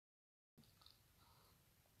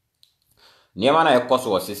Niema na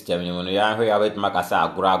ekoso wo system ni mo no ya hwe ya wet makasa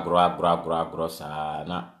agro sa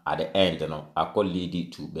na at the end no akọ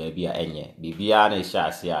lead to baby a enye bibia na sha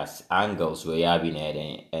as angles we ya bi na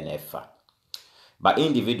eden enefa. But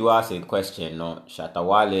individuals in question no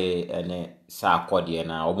Shatawale ene sa akọde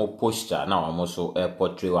na omo posture na omo so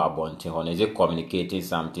portray wa bonte ho is it communicating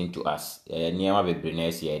something to us. Niema bebre na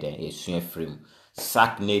ese eden esua frame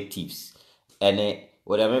Sarknatives ene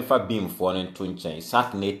whatever for beam for into nchen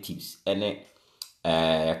Sarknatives ene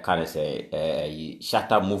can I say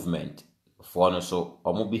SHATTA movement for no so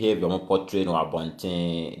omo behavior omo portray no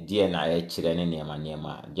abonten die na chire ne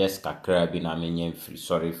niema just kakra bi na menye free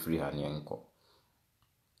sorry free hanenko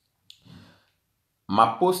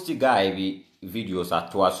ma post guy bi videos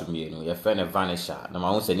atoa so mienu ye fe ne vanisha na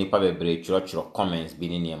ma hu se nipa bebre chiro comments bi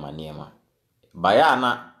ne niema baya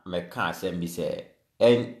na me ka asem bi se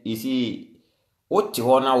en isi oti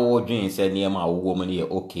ho na wo dwen se niema wo mo ne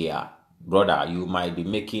okay brother, you might be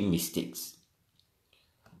making mistakes.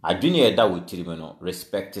 Adwene da wotiri me no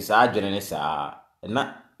respect sa adwene ne sa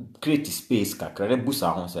na create space kakra ne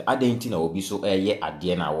busa ho se adenti na obi so eye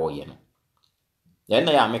ade na wo ye no. Then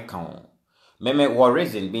na ya me kan me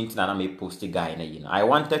reason binti na me post guy na yi I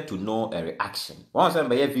wanted to know a reaction. Once I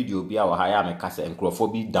be video bi a wo ha ya me kasa enkrofo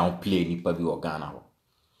downplay nipa bi wo Ghana ho.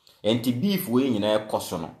 Enti beef we nyina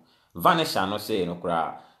ekoso no. Vanisha no say no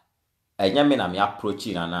kra enyame na me approach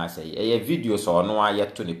na na say e video so no aye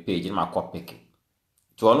to the page na copy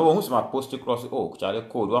to ono wo husma post cross oh chale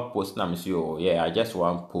code what post na me say oh yeah I just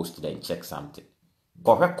want post then check something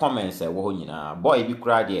go comments e wo nyina boy bi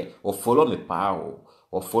kra de o follow me pa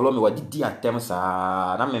o follow me wadidi atem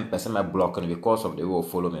sa na me pese me block no because of the way o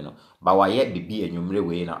follow me no but why ye bibi enwumre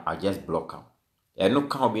we na I just block am e no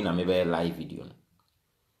kan obi na me be live video no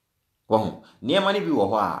wo niema ni bi wo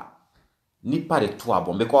ho a nipa de to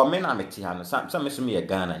abon because me na meti ha no some me so me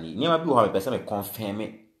Ghana ni niema bi wo ha me pese me confirm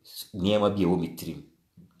niema bi e wo metrim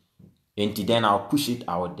enti then I'll push it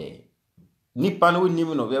out there nipa no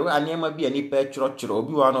nim no we niema bi nipa chiro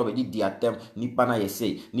obi wa no be di atem nipa na ye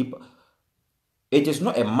say nipa. It is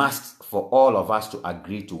not a must for all of us to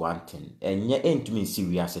agree to one thing enye entumi nsi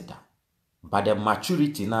wi aseta but the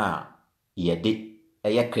maturity na ye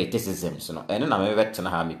de criticisms no eno na me betena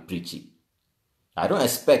ha me preach. I don't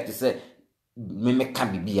expect to say me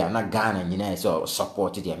can be na Ghana nyina so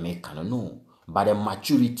support the American no but the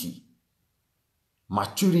maturity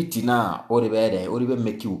na o be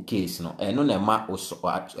make you case no no na ma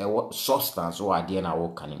substance o ade na wo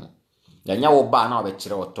kanimo nya wo ba na wo be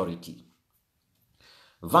kire authority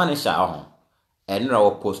vanisha ahụ enra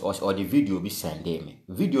wo post or the video be send me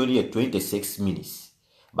video ni 26 minutes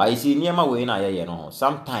but you see niema we na ye no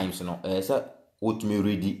sometimes no say otumi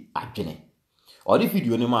ready adwene or the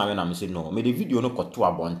video ni ma na me say no me the video no koto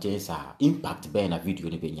abonten sa impact be na video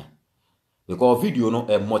ni benya because video no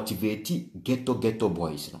motivate ghetto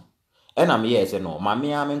boys no and am here say no ma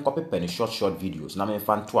me am copy pen short videos na me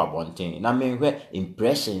fan to abonten na me hwe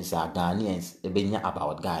impressions are Ghanaians benya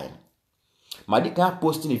about guy Madika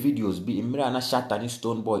posting videos be imra na SHATTA ni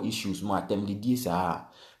Stone Boy issues ma atem di sa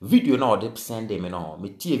video na ode send them no me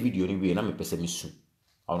tie video ni we na me pese me su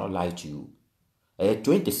I will not lie to you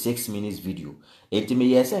 26 minutes video enti me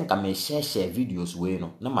yes nka me share videos we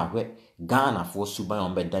no na ma hwe Ghana for suban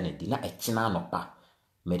on be dane di na echina no pa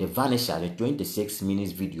me the vanish the 26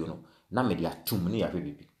 minutes video no na me dia tum ni ya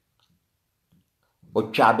bibi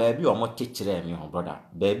Otwa baby omo techire me ho brother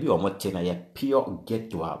baby omo te na ye pure get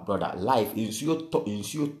to our brother life insure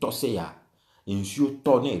to say ya insure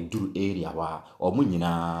to na eduru area wa omo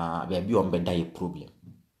nyina baby omo beda ye problem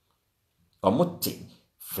omo te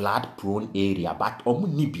flood prone area but omo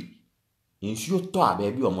nibi insure to a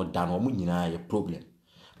baby omo dan omo nyina ye problem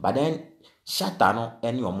but then SHATTA no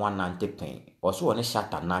eni omo anante pen oso one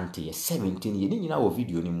SHATTA nante ye 17 ye ni nyina wo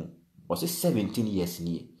video ni mu oso 17 years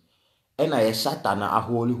ni ena ye SHATTA na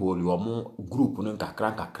aholi omo group no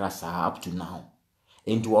kakra sa up to now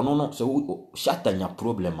into ono no so SHATTA nya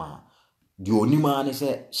problem the onima ne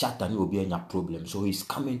say SHATTA ni obi nya problem so he's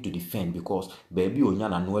coming to defend because baby onya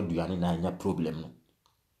na no aduane na nya problem no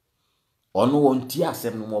ono wonti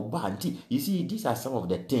asem no mo ba nti you see these are some of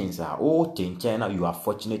the things in China you are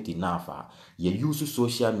fortunate enough you use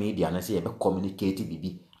social media na say you be communicate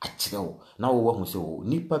bibi achrewo na wo hu say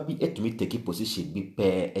nipa bi etumi take position bi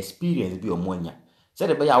per experience bi omonya say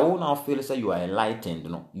the ya wo now feel say you are enlightened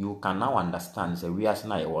no you can now understand say we as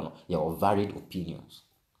na your varied opinions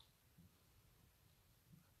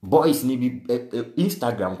boys ni bi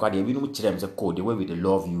Instagram kwa de we no kire say code the way we they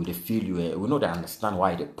love you they feel you we know they understand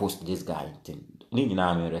why they post this guy thing ni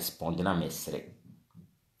nyina me respond na me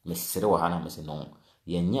sere wo ha na me say no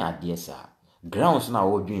ye nya ade sa grounds na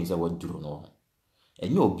wo dwin say wo duro no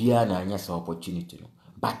enye obia na anya sa opportunity no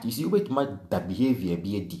but you see wait my that behavior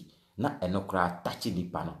be edi na enokra touch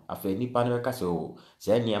nipa no afa nipa no ka say o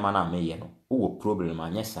say niema na meye no wo problem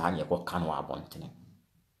anya sa anya ko kan wa abontene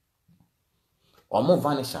omo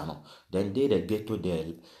vanisha no then they get to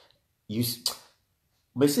the use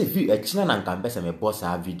be say view china na nkan pese me boss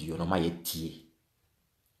a video no ma yetie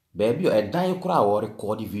baby o edan kura wo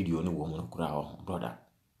record video no wo mo kura wo brother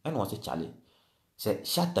and was a challenge say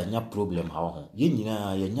SHATTA nya problem ha ho ye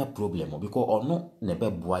nyina ye nya problem because ono ne be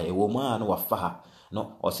boa e wo ma no wafa ha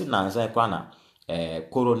no o si nanza kwa na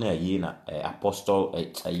corona yi na apostle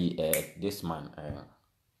this man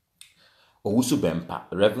Owusu Bempa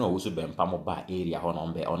Reverend Owusu Bempa mo ba area ho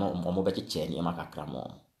no be ono mo be cheche ni ma kakra mo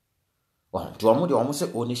to omo de omo se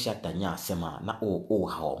oni SHATTA nya asema na o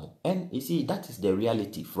ha omo and you see that is the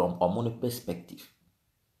reality from omo perspective.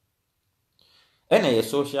 Ene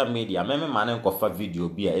social media meme mane nkofa video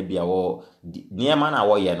bi a ebia wo niema na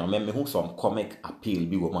wo ye no meme hu some comic appeal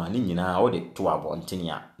bi wo ma ni nyina wo de to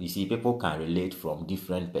abontene a you see people can relate from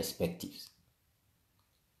different perspectives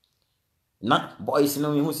na boys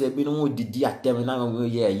no hu se bi no didi atem na wo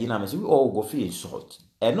ye yi na me say all go feel insult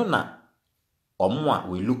eno na omo a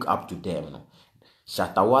we look up to them no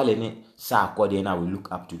SHATTA wale ni sa akode na we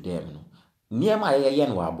look up to them no niema ye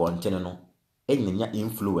no abontene no enya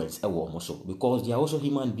influence ewo mo so because they are also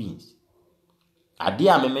human beings ade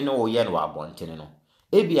a meme no ye no abontene no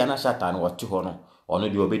ebia na SHATTA no wote ho no ono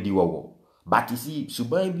de obedi wo but you see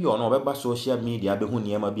suban bi ono obeba social media be hu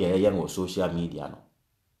niema bi ye no social media no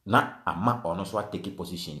na ama ono so take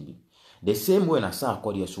position bi the same way na sa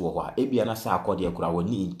akode so ho a ebia na sa akode kura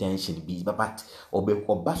woni intention bi but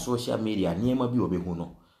oba social media niema bi obehu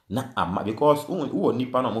no na ama because who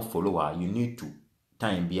nipa no mo follower you need to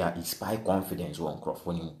time bia inspire confidence on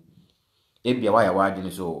microphone mu ebia wa ya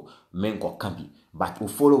wadwene so menko kambi but o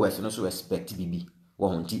followers no so respect bibi wo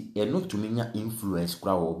honti e no to menya influence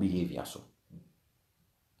kura wo behavior so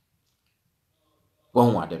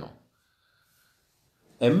wo wade no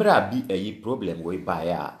emra bi eyi problem we ba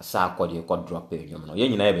ya sa akode ko drop enyum no ye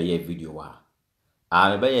nyina e be ye video wa a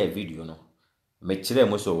me be ye video no me kire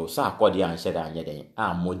mo so sa akode an hye da anye den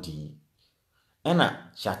a modin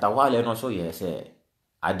ena SHATTA wale no so ye say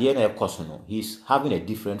ade na ekoso no he's having a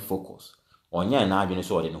different focus onya na adwene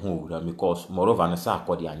so ode ne ho wura because moreover na sa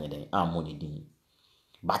akode anye den amoni din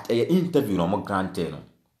but a interview no mo grante no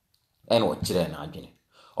en o kire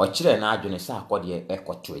na adwene sa akode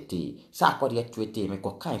ekotwete sa akode twete me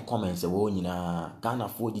ko kan comments wo nyina Ghana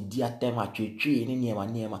for di atem atwetwe ne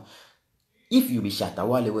niema if you be SHATTA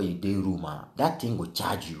wale where you dey room that thing will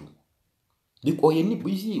charge you because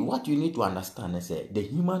you see what you need to understand is the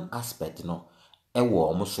human aspect no ewo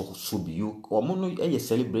omo so be you omo no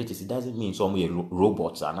celebrities it doesn't mean so omo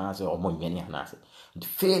robots and as omo many and as the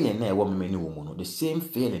feeling na ewo many woman no the same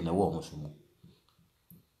feeling na ewo omo so mu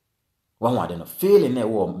one wade no feeling na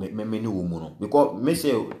ewo many woman no because me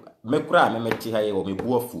say me kura me ti ha ye wo me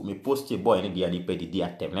buafu me post boy ne dia ni pedi dia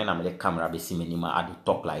tem na me the camera be see me ni ma I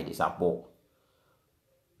talk like this abo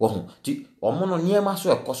wo ti omo no niema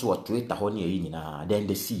so ekoso wo Twitter ho ne yi nyina then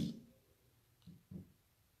they see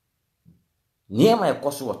niema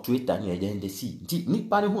ekoso wo Twitter ne then they see ti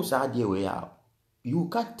nipa ne hu sa ade we ya you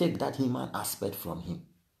can't take that human aspect from him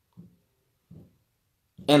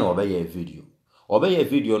and obey a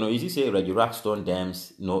video no you say Reggie Rockstone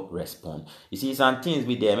Dams no respond you see some things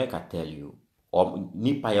be there make I tell you or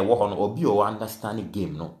nipa ye wo ho no obi o understand the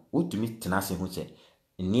game no wotumi tenase hu say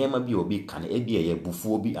niema bi obi kan e bi ye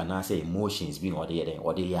bufu obi anase emotions bi no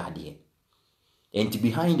ode ye ade and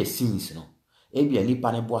behind the scenes no e bi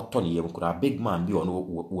nipa ne bo ato ne ye kura big man bi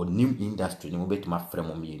on new industry no betuma frem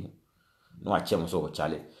mo yenu no achem so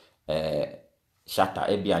chale SHATTA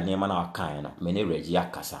e bi niema na kan no me ne Reggie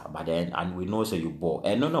akasa but then and we know say you bore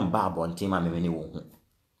and no ba bontin ma me ne wo hu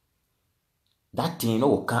that thing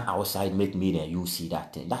no can outside make media you see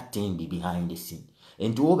that thing be behind the scene.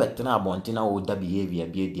 And to overturn abontina with that behavior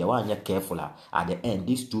be there one careful at the end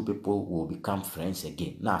these two people will become friends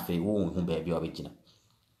again. Now fe who baby original.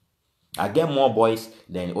 I get more boys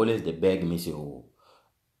than always they beg me say oh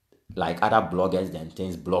like other bloggers then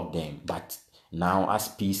things block them. But now as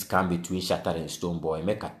peace come between SHATTA and Stonebwoy,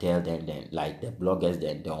 make I tell them then like the bloggers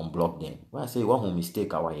then they unblock them. Well I say one who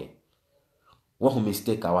mistake our here. One who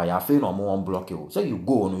mistake our ya feel no more block you. So you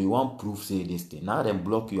go on, you want proof say this thing. Now them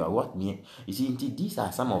block you. What me? You see, these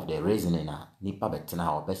are some of the reasoning nipa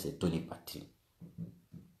betina or best Tony Patri.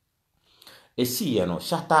 You see, you know,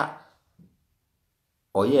 SHATTA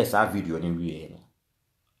or yes, our video ni we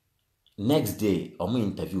next day, omo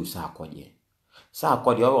interview sa akode. Sa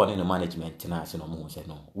akodi o on the management na say no mo say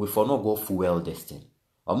no. We for no go fuel this thing.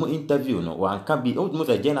 Omo interview no one can be almost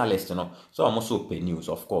a journalist no. So omo so pay news,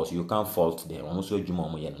 of course you can't fault them. Omo so adwuma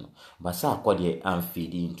omo ye no. But sa akodi am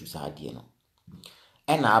feed into sadie no.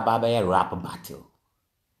 And aba be rap battle.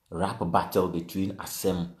 Rap battle between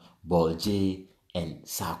Asem, Bolje and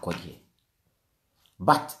Sarknatives.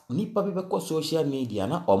 But nipa be ko social media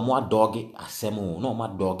na omo doggy Asem no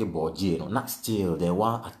omo doggy Bolje no. Not still they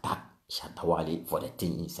want attack SHATTA for the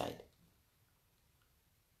thing inside.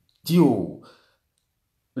 Tio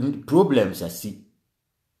problems asi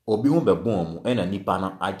obi ho be bom e na nipa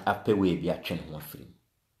na apewe bi atwe ne ho afiri.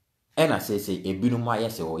 E na say ebinum aye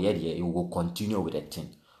say o ye de you will continue with the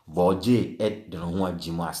thing. Bolje the no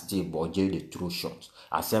agima still Bolje the true shots.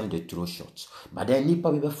 Asem the true shots. But then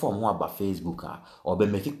nipa be form one about Facebook or be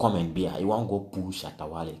make comment be you want go push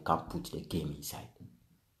SHATTA can put the game inside.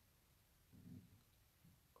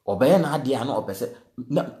 Obey na dia no opese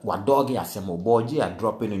na wa dog Asem Bolje a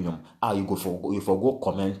drop in nyom you for go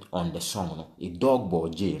comment on the song no a dog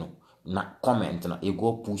Bolje no na comment na e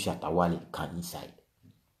go push SHATTA can inside.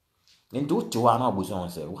 Into to na obuso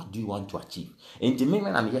say what do you want to achieve? Enti me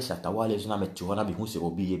na me SHATTA so na me to na be hu say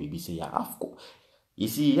obi ye bibi say ya afko. You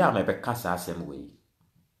see ya me be kasa Asem way.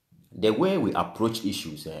 The way we approach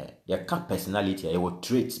issues your personality your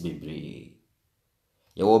traits bebre.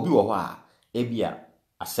 You will be wo ha e bia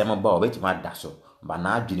Asem ba obetima da so ba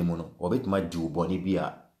na adwene mu no obetima di uboni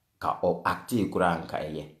bia ka o active kura nka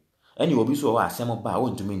eye. Any obi so Asem ba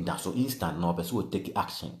wontumi nda so instant no person will take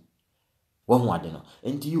action. One word no.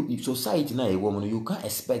 And you society na a woman you can't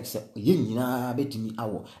expect say ye nyina betimi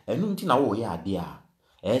awo. Enu nti na wo ye ade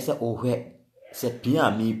a. Say ohwe say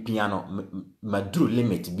piano madru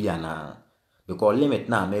limit bia na. Because limit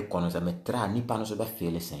na me kono say me tra nipa no so be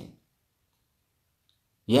feel sen.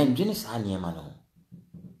 Ye ndwene sa niema no.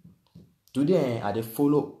 Today I dey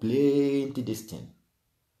follow plenty this thing.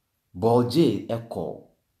 Bolje ko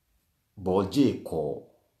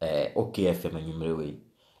OKFM enyumrewe.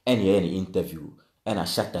 Any interview and a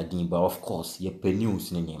SHATTA din, but of course ye pe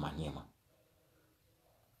news ni niema.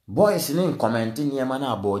 Boys ni commenting niema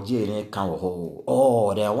na Bolje ni kan wo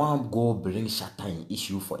oh they want go bring SHATTA in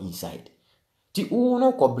issue for inside. Ti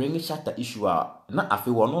no ko bring SHATTA issue na afi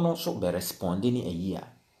wono no so be responding a year.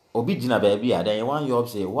 Obi gina baby then one you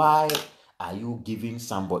say why are you giving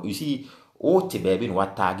somebody you see te baby no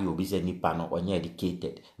what tag obi say nipa no onye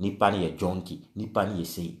educated nipa ni ye junkie nipa ni ye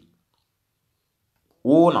say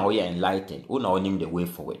now we are enlightened. Now we name the way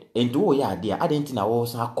forward. And do ya dear, I didn't know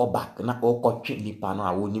I go back. Na o coach ni pano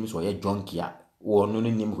I will name so ye junkie. O no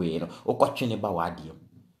name way no. O coach ni ba wadi.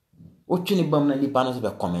 O chini bam na ni pano se be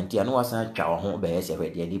comment ya no wasan twa ho be se we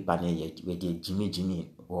de ni pano ye we de Jimmy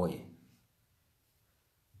boy.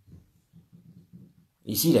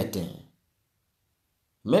 You see that thing?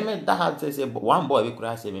 Meme that had say one boy we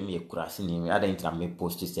could say me kurasi ni I didn't me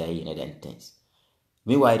post say in the things.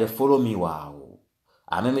 Meanwhile they follow me wow.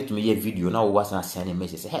 I remember to me a video now was not sending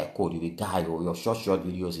message say hey code you guy or your short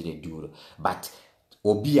videos they do but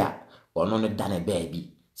obia or no done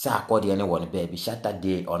baby sa code anyone baby SHATTA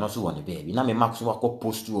day or not so one baby na me max wako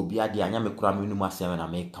post to obia dey anya me kura me numa asem na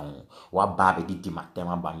me kan wa ba be didi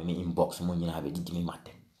matem ba me inbox mo nyina be didi me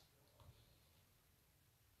matem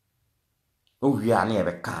o wi ana e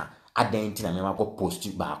be kan identity na me wako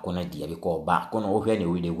post ba ko na dia because ba ko no hwe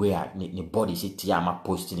na the way ni body sit ya ma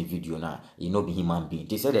post ni video na you know be human being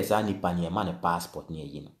they say there's any pan man passport near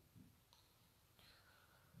you know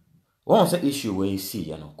one say issue where you see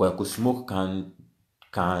you know kwa smoke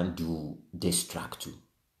can do distract too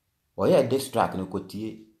or yeah distract no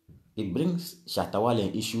kotie it brings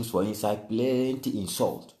SHATTA issues for inside plenty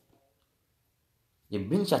insult it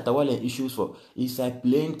brings SHATTA issues for inside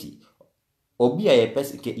plenty. Obi a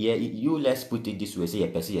person you let's put it this way say a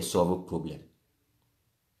person a solve problem.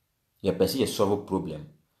 Your person a solve problem.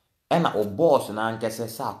 And a boss na nke say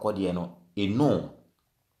sa akode no e no.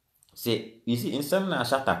 Say you see in some na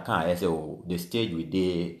SHATTA can I say oh the stage we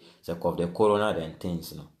dey say of the corona and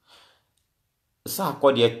things no. Sa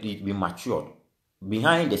akode it be matured.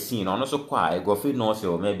 Behind the scene on also quite go fit no say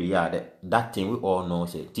or maybe yeah that thing we all know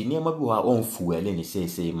say ti niam bi wa on fuel ni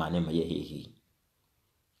say man ma ye he.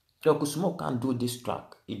 Smoke can do this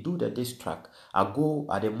track. It do this track. I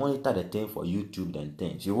monitor the thing for YouTube and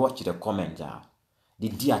things. You watch the comments. The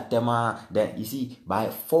diatema, then you see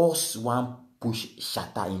by force one push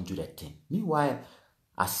SHATTA into the thing. Meanwhile,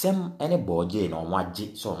 Asem anybody no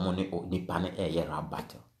waji so money or nipane a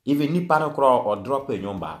battle. Even nipane crow or drop a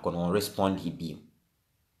number on respond he beam.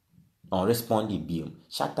 On respond he beam.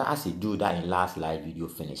 SHATTA as he do that in last live video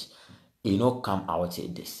finish. he not come out say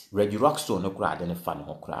this. Reggie Rockstone no cry, then fan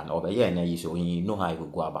no cry. No, but yeah, and so you know how it will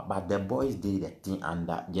go about. But the boys did the thing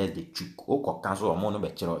under just the trick. Oko cancel or mono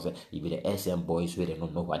better say it be the SM boys where they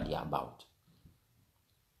don't know what they are about.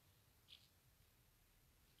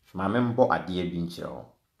 My member at the bincho.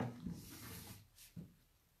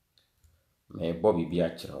 May Bobby be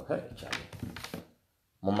a child. Hey, Charlie.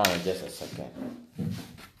 Mama, just a second.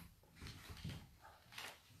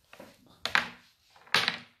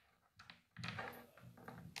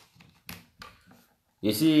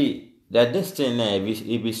 You see, that this thing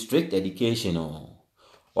it be strict education.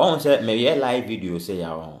 One said maybe a live video say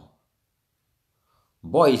ya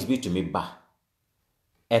boys be to me ba.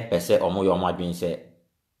 Pese omo yo madwin say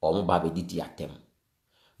omo ba be didi atem.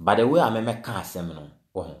 But the way I me ka asem no,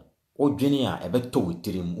 odwene a ebeto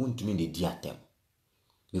witirim untumi de di atem.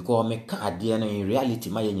 Because me ka ade no in reality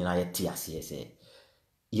ma ye nyina ye te ase say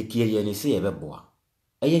ye kie ye ni say ebeboa.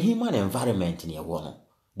 Eye human environment ne ye wo no.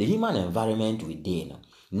 The human environment we dey no.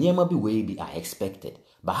 Niema bi way be are expected.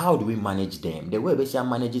 But how do we manage them? The way we say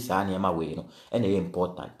manage sa niema way no, and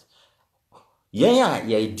important. Yeah,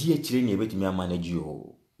 idea chire na ebetumi manage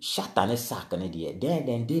you. SHATTA ne Sarknatives there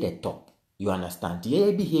then dey the top. You understand?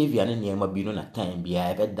 Yeah, behavior ne niema bi no na time bi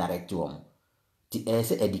a direct you. The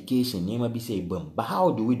say education niema bi say boom. But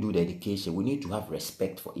how do we do the education? We need to have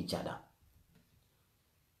respect for each other.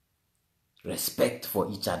 Respect for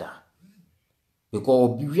each other.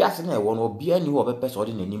 Because we are saying one obi ani wo be person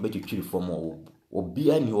odi nanim betwitwiri form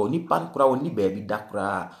obi ani o nipa nkura oni baby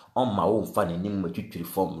dakura on ma wo mfa nanim betwitwiri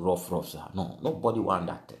form rough sir. No, nobody want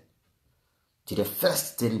that. The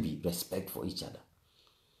first thing be respect for each other.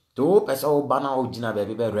 To person o bana o gina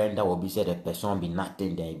baby be render will be say the person be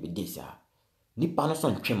nothing then be this nipa no so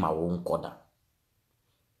ntwe ma wo nkoda.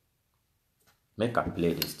 Make I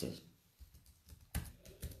play this thing.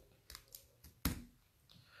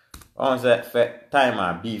 On the time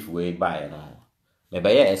a beef way by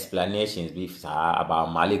maybe explanations beef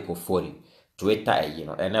about Malik Ofori, Twitter,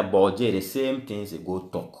 and about the same things they go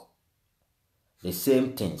talk. The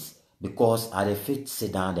same things. Because I fit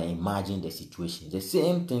sit down and imagine the situation. The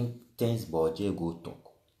same things Boje go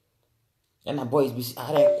talk. And the boys be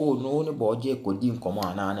I code no Boje could come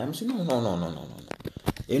on and I'm saying no.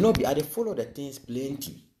 You know be I follow the things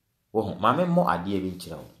plenty. Oh, my more idea being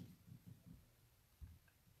child.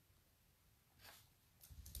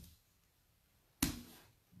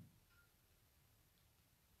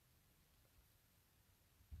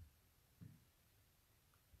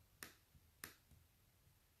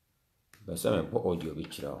 But some put audio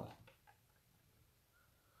which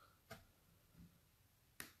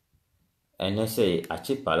and they say a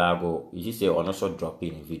chip palago, you say or also drop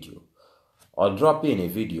in a video. Or drop in a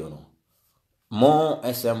video no. More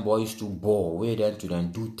SM boys to ball, wait then to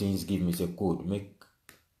then do things, give me the code, make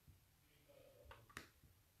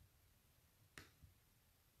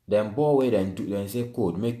them ball wait and do then say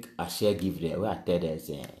code, make a share give them where I tell them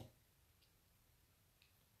say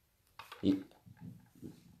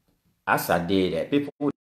as a day that people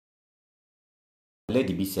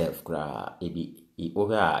lady be self cry it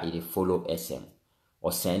over it follow SM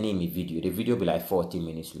or sending me video. The video be like 40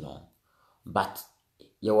 minutes long. But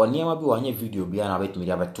you will never be one video be an about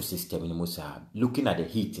media to system in Musa looking at the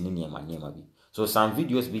heat in near be. So some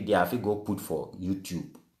videos be there I go put for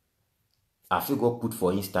YouTube. I go put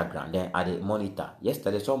for Instagram, then at the monitor.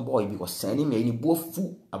 Yesterday, some boy was sending me any both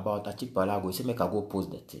fool about a cheap palago. Say, make I go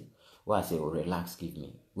post that thing. Well, I say, oh, relax, give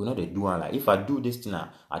me. We know they do one like if I do this thing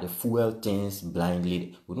at the fuel things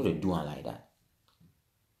blindly, we know they do one like that.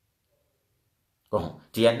 Oh,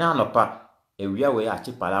 the now no pa a real way a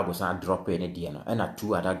cheap palago and drop any DNA, and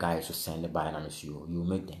 2 other guys who send the buy and you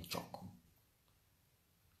make them choke.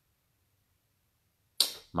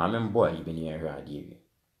 My man boy, even here, I give you.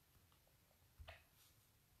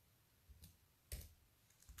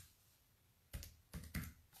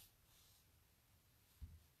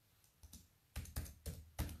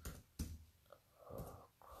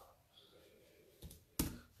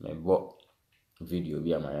 Me bo video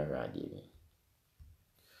be my radio.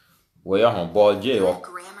 We are on ball J or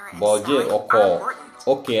call.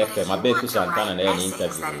 Okay, FM. I bet you Santana in an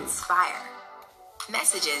interview.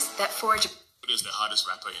 Messages that forge. Is the hardest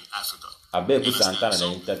rapper in Africa. I bet you Santana in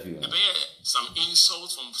an interview. Some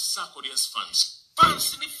insults from Sarknatives fans.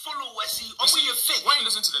 Fans, they follow Wesley. When you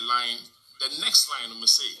listen to the line, the next line I'm gonna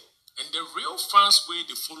say. And the real fans where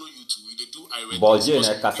they follow you to, they do irate. We have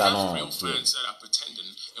real fans that are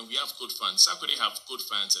pretending, and we have good fans. Sarknatives have good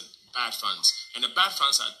fans and bad fans. And the bad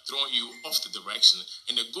fans are throwing you off the direction,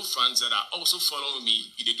 and the good fans that are also following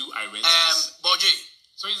me, they do irate. Boje.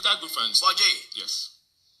 So he's got good fans. Boje. Yes.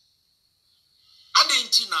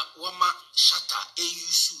 Adentina wama SHATTA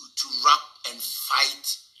use to rap and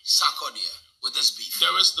fight Sarknatives with this beef.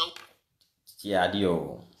 There is no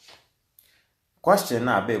Dio. Question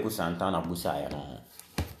na be ku Santana Busaya no.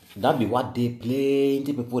 That be what they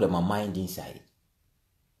plenty people them my mind inside.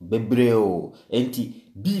 Bebreo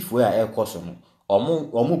enti beef where air coso no.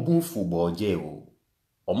 Omo bu football je o.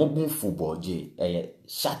 Omo bu football je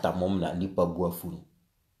SHATTA mom na nipa bu afunu.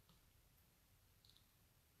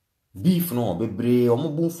 Beef no bebre omo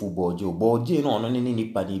bu football je no ni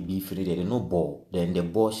nipa ni beef ni de no ball then the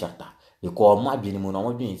ball SHATTA. Because my being no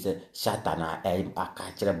more doing say SHATTA na a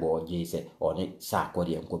catcher ball J say on it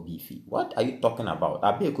Sarknatives and beefy. What are you talking about?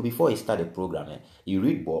 I beg before you start the program, you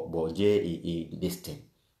read ball J in this thing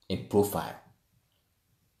in profile.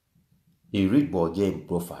 You read ball J in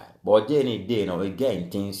profile. Ball J any day now we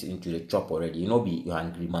getting things into the chop already. You know be you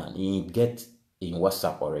angry man. You get in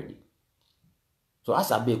WhatsApp already. So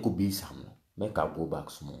as I beg could be some make I go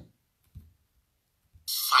back small.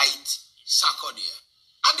 Fight Sarknatives.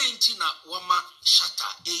 Adentina wama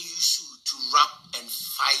SHATTA use to rap and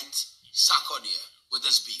fight Sarknatives with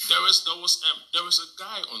this beef. There is a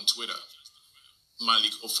guy on Twitter,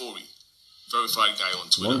 Malik Ofori, verified guy on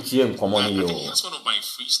Twitter. I think that's one of my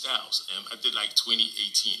freestyles. I did like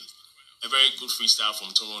 2018, a very good freestyle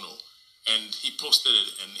from Toronto, and he posted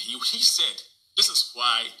it and he said, "This is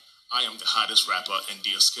why I am the hardest rapper and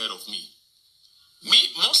they are scared of me." Me,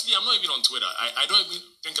 mostly, I'm not even on Twitter. I don't even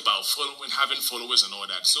think about having followers and all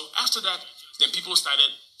that. So after that, then people started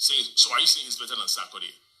saying, "So are you saying he's better than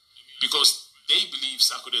Sarknatives?" Because they believe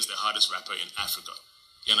Sarknatives is the hardest rapper in Africa.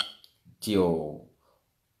 You know? Tio,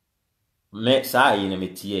 me sa yi na me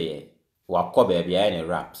tie wakọ baby any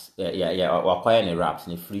raps. Wakọ any raps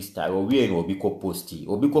ni freestyle. Owie no obi ko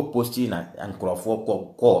posti na nkrofo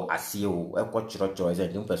ko ase o. E ko chiro e say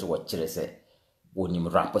dem person wo kire say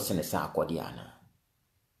onim rap se ne Sarknatives ana.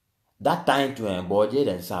 That time to embody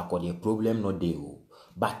and Sarknatives problem no dey o.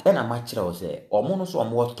 But en amachira o say omo no so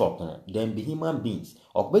omo top no dem be human beings.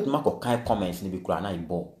 Okbet mako kind comments ni be kura na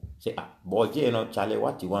ibo. Say boy no chale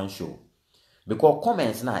what you want show. Because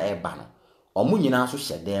comments na e ba no omo nyina so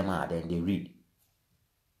hye dem a then they read.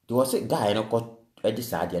 There was a guy no ko e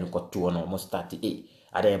decide no ko to no almost 38.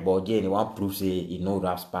 Ade boy ni one proof say he no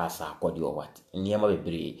raps pass Sarknatives or what. Niema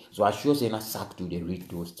bebre. So I sure say na sack to they read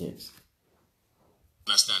those things.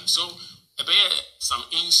 Understand? So, some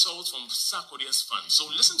insults from Sarknatives fans. So,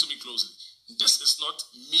 listen to me closely. This is not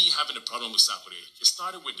me having a problem with Sarknatives. It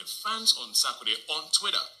started with the fans on Sarknatives on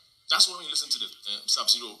Twitter. That's why when you listen to the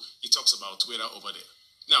Sub-Zero, he talks about Twitter over there.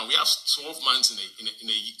 Now, we have 12 months in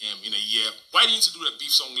a year. Why didn't you do the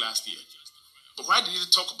beef song last year? But why did you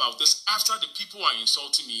talk about this after the people are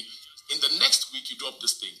insulting me? In the next week, you drop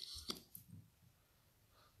this thing.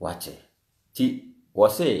 Watch it.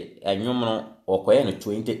 Was say no okoye no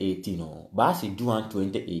 2018 no basi do an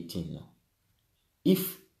 2018 no.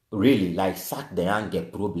 If really like Sark the young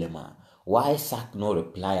get problem, why Sark no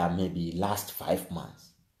reply maybe last 5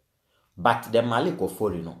 months? But the Malik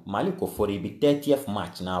Ofori be 30th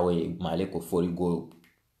March now where Malik Ofori go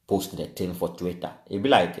post the thing for Twitter. It be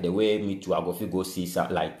like the way me too I go see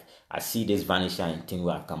some, like I see this vanishing thing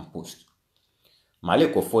where I can post.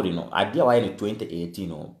 Malik Ofori no idea why in 2018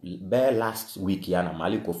 no be last week ya na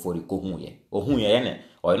Malik Ofori ko hu ye ne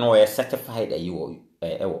or no we certified you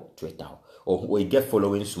Twitter or we get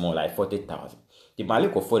following small like 40,000. The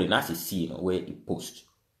Malik Ofori na see no where he post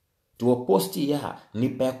to post ya ni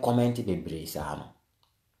pe comment be bresa no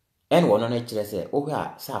en wono na kire say o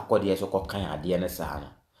ha Sarknatives so ko kan ade ne sa no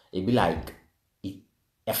e be like e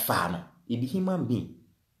fa no e be human being.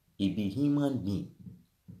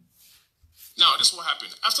 Now, this is what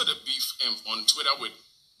happened. After the beef on Twitter with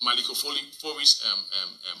Malik Ofori's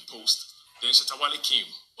post, then SHATTA came.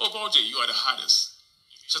 "Oh, Boje, you are the hardest."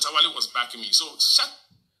 SHATTA was backing me. So,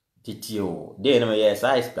 Titio, then yes,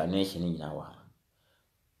 explanation in our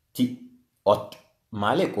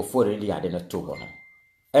Malik Ofori really had a tobo no.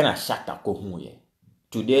 And a SHATTA ko huye.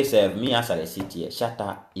 Today, serve me as a city.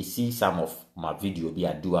 SHATTA, he see some of my video be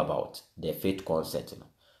I do about the faith concert. No?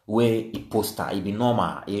 Where he poster, it be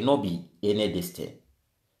normal, it no be any distance.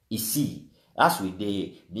 You see, as we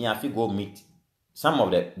day, me I go meet some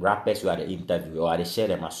of the rappers who are the interview or they share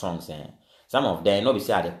them my songs. Some of them no be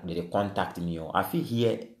say they contact me or I feel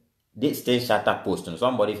here they stay SHATTA post and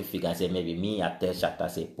somebody if figure say maybe me I tell SHATTA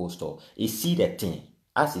say post or he see the thing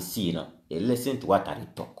as he see he listen to what I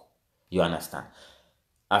talk. You understand?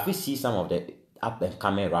 I feel see some of the up and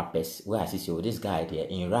coming rappers where I see this guy there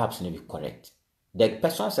in raps no be correct. The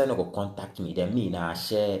person said no go contact me, then me now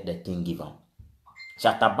share the thing give him.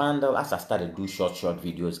 SHATTA bundle, as I started do short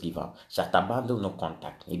videos, give out. SHATTA bundle no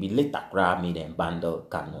contact. Maybe later grab me then bundle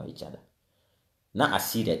can know each other. Now I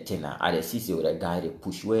see the thing. I see with a guy they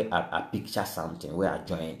push where I picture something where I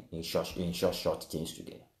join in short things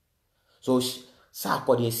together. So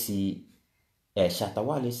Sarknatives see SHATTA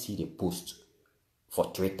Wale see the post for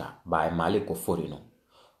Twitter by Maliko Forino.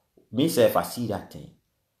 Myself I see that thing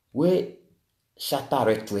where SHATTA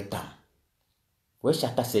retweet them. Where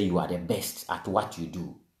SHATTA say you are the best at what you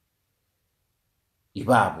do.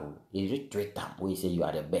 Ibabu, he retweet them where he say you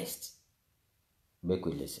are the best. Make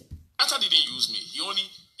we listen. SHATTA didn't use me. He only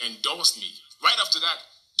endorsed me. Right after that,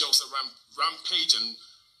 there was a rampage and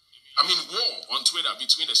war on Twitter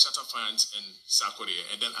between the SHATTA fans and Sarknatives.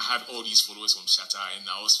 And then I had all these followers from SHATTA, and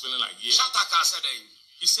I was feeling like, yeah. SHATTA said,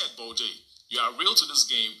 he said, Boje, you are real to this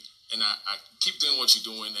game, and I keep doing what you're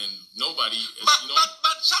doing, and nobody is,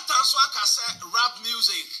 But SHATTA Swaka said rap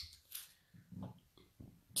music.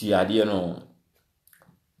 Tiadia no.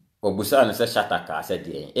 Obusan said SHATTA ka said,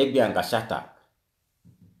 Ebianka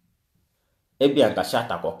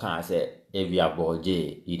SHATTA ko kan say Evia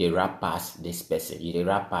Boje, you the rap past this person, you the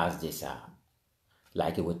rap past this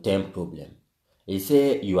like it would turn problem. He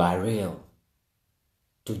say you are real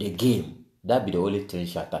to the game. That be the only thing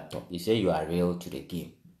SHATTA talk. He say you are real to the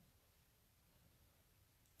game.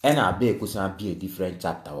 And I beg could be a different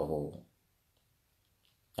chapter or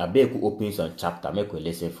I beg could open some chapter, make we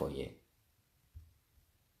listen for you.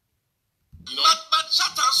 But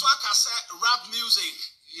SHATTA Swaka said rap music.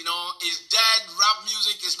 Is dead. Rap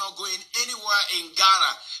music is not going anywhere in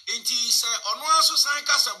Ghana. And he said, "Onwanso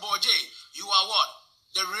Sanka Boje, you are what?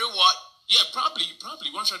 The real what?" Yeah, probably.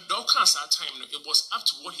 Once a dog cancer time, it was up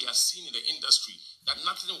to what he has seen in the industry that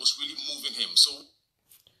nothing was really moving him. So,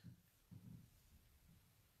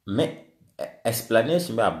 me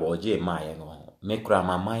explanation about Boje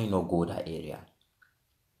my mind no go that area.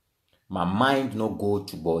 My mind no go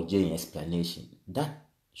to Boje explanation. That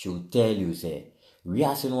should tell you say. We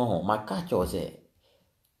are saying one my catch or say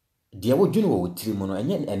the would you know with trimono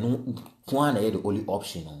and yet one the only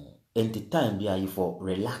option and the time be you for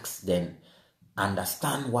relax then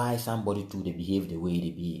understand why somebody too they behave the way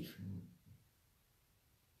they behave.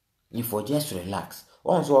 If for just relax,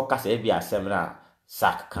 also cast every seminar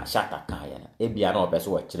SHATTA can be an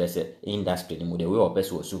person what industry the way or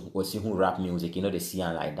person was who rap music, they see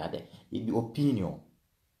like that. It be opinion.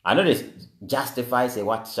 I know they justify say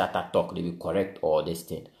what SHATTA talk they be correct or this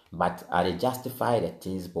thing, but are they justify the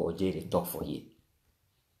things Boje they talk for you?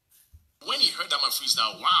 When he heard that my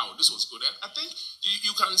freestyle, wow, this was good. I think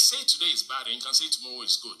you can say today is bad and you can say tomorrow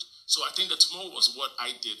is good. So I think that tomorrow was what I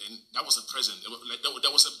did, and that was a present. There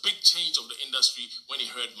was a big change of the industry when he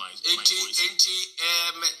heard my voice.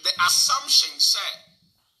 The assumption said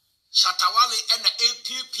SHATTA Wale and the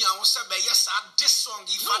APP and say yes, this song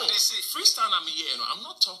if I say freestyle I'm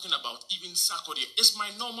not talking about even Sarknatives. It's my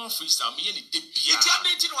normal freestyle. Me and the DPR.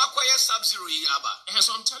 Sub-Zero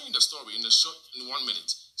so I'm telling you the story in 1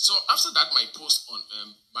 minute. So after that, my post on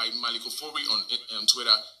by Maliko Forino on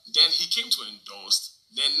Twitter, then he came to endorse.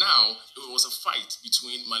 Then now it was a fight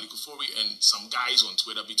between Maliko Forino and some guys on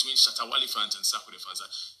Twitter between SHATTA Wale fans and Sarknatives fans.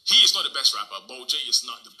 He is not the best rapper. Boje is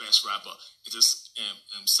not the best rapper. It is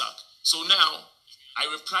Sark. So now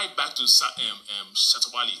I replied back to SHATTA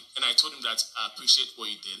Wale and I told him that I appreciate what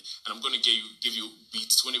he did and I'm going to give you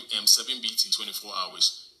beats 7 beats in 24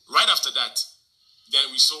 hours. Right after that,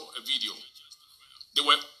 then we saw a video. They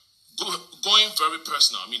were going very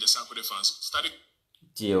personal. The Sarknatives fans started.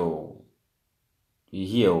 Yo, you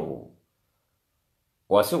hear?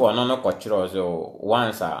 Was it one no culture so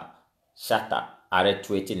once SHATTA are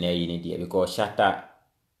tweeting there because SHATTA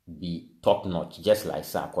be top notch just like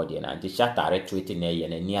Sarknatives and the SHATTA are tweeting there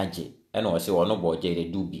and near J and also one no Boje they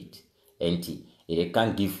do beat and they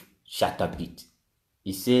can't give SHATTA beat.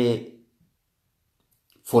 He say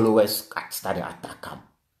followers start the attack him.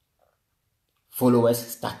 Followers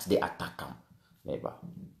start the attack him. Never.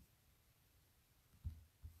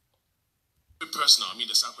 Personal.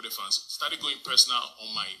 The Sarknatives fans started going personal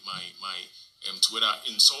on my Twitter,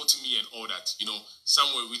 insulting me and all that.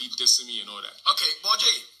 Some were really dissing me and all that. Okay,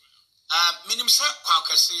 Boje.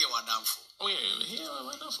 Oh yeah,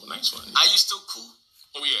 nice one. Are you still cool?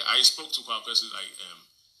 Oh yeah, I spoke to Kwakasi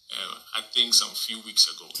I think some few weeks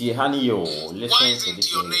ago. Why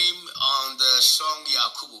isn't your name on the song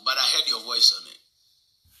Yakubu? But I heard your voice on it.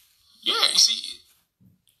 Yeah, you see.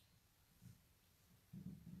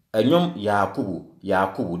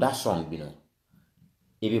 Yakubu, that song,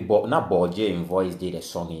 if it not Boje in voice did the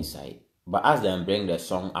song inside, but as them bring the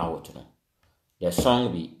song out, the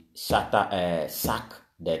song be SHATTA Sark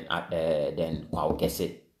then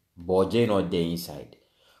Kwaukese but Jay not there inside.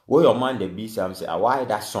 Where your man the be some say, why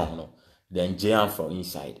that song no? Then Jay from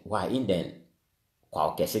inside. Why in then?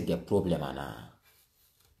 Wow, can say get problem ana.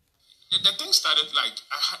 The thing started like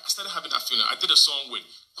I started having that feeling. I did a song with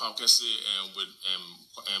Paukese and with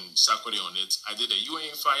Sarknatives on it. I did a "You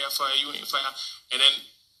Ain't Fire, Fire, You Ain't Fire," and then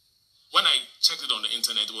when I checked it on the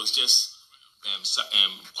internet, it was just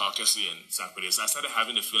Paukese and Sarknatives. So I started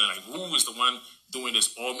having the feeling like, who is the one doing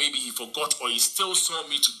this? Or maybe he forgot, or he still saw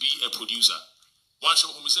me to be a producer. One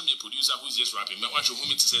show whom send me a producer who's just rapping. One show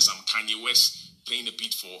whom it says I'm Kanye West playing the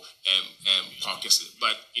beat for Paukese.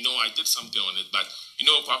 But you know, I did something on it. But you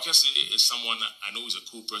know, Paukese is someone I know is a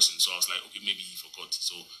cool person. So I was like, okay, maybe he forgot.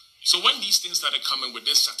 So when these things started coming with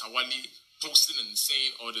this Shatawale posting and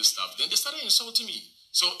saying all this stuff, then they started insulting me.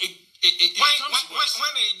 So it comes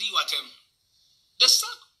when they do what the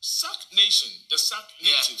Sarknatives,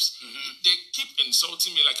 they keep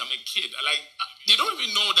insulting me like I'm a kid. Like they don't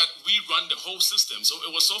even know that we run the whole system. So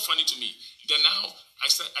it was so funny to me. Then now I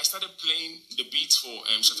started playing the beats for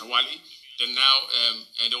Shatawale. Then now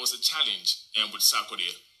and there was a challenge with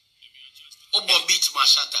Sarknatives. Obo beats my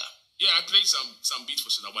Shatta. Yeah, I played some beats for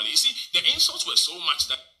Shatawale. You see, the insults were so much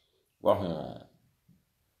that. Wow.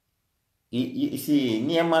 You see,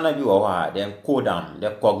 near man be over, then code down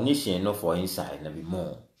the cognition no for inside, no be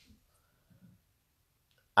more.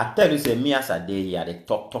 I tell you, say me as a day here, they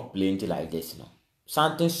talk plenty like this, you know.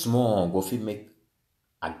 Something small go fit make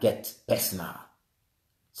I get personal.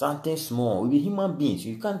 Something small. We be human beings.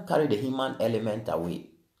 You can't carry the human element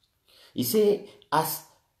away. You say, as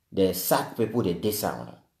the sack people they diss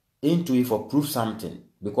into it for prove something.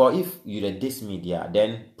 Because if you the diss media,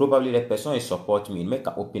 then probably the person is support me, make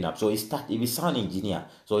a open up. So he start, if he's sound engineer,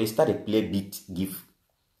 so he start to play beat, give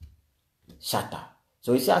SHATTA.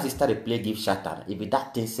 So you see as he start to play give SHATTA, if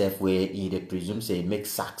that thing self where he they presume say make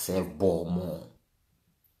sack self ball more.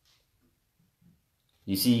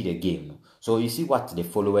 You see the game. So you see what the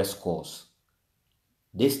followers cause.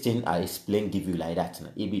 This thing I explain give you like that.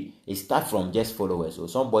 It start from just followers. So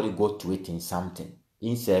somebody go tweeting something.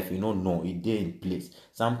 Himself, you don't know, it dey in place.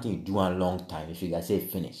 Something you do a long time. If you guys say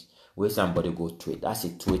finish, where somebody go tweet. That's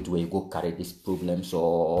a tweet where you go carry these problems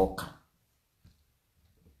or come.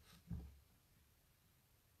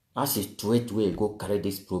 That's a tweet where you go carry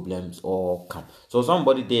these problems or come. So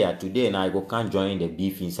somebody there today now go can't join the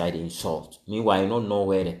beef inside the insult. Meanwhile, you don't know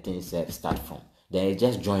where the things start from. Then you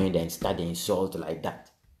just join and start the insult like that.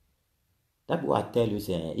 That's what I tell you,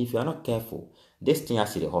 say, if you are not careful, this thing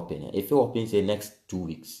has to happen. If it happens in the next 2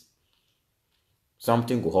 weeks,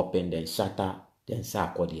 something will happen, then SHATTA, then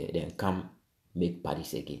Sarknatives, then come make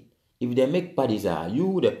parties again. If they make parties,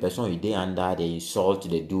 you, the person you dey under, they insult,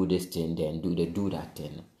 they do this thing, then they do that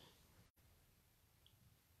thing.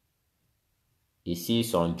 You see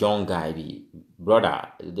some young guy, brother,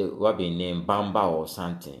 what be named Bamba or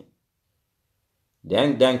something.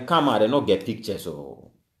 Then come out, they not get pictures,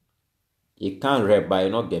 so you can't rap, but you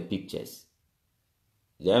not get pictures.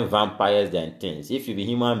 Then vampires, then things. If you be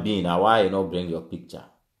human being, now why you not bring your picture?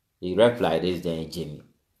 You rap like this, then Jimmy.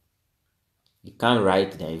 You can't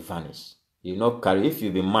write, then you vanish. You not carry. If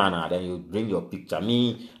you be man, then you bring your picture.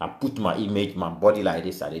 Me, I put my image, my body like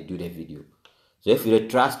this, and they do the video. So if you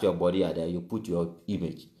trust your body, then you put your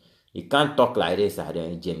image. You can't talk like this, and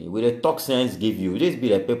then Jimmy. With the talk sense give you. This be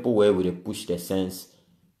the people where we push the sense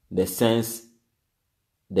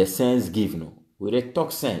give no. We dey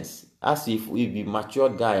talk sense. As if we be mature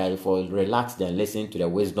guy, if we relax then listen to the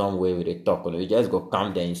wisdom way we dey talk. You just go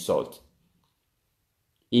calm the insult.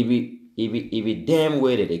 If it them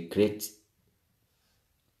way that they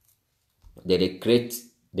create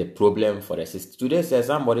the problem for the system. Today says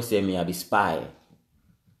somebody say me I be spy.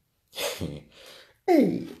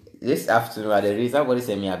 Hey, this afternoon I read somebody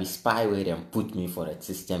say me I be spy where them put me for the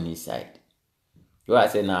system inside. So I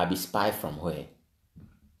say now I be spy from where?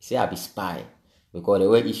 Say I be spy because the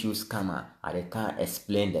way issues come I can't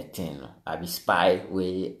explain the thing. I be spy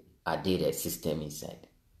where I did the system inside.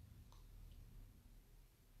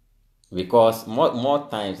 Because more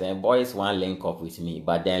times boys want link up with me,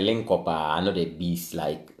 but then link up I know the beast.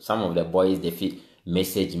 Like some of the boys they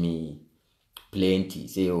message me plenty,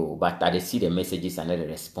 say but I see the messages and they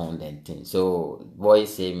respond and things. So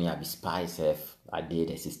boys say me I be spy self, I did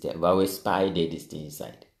the system, but we spy did this thing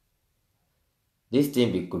inside. This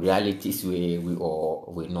thing be realities we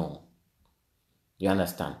know. You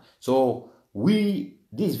understand? So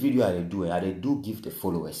this video I do give the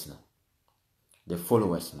followers now. The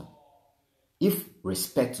followers now. If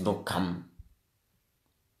respect don't come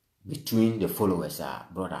between the followers,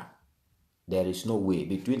 brother, there is no way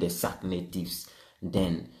between the Sarknatives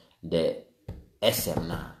then the SM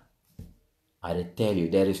now. I tell you,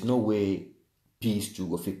 there is no way peace to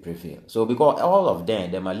go fit prevail. So because all of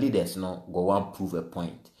them are leaders, no go and prove a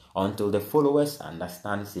point until the followers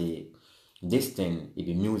understand say this thing it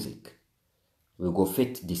be music. We go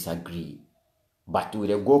fit disagree, but we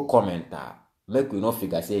go commenter make we not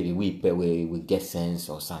figure say we pay we get sense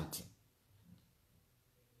or something.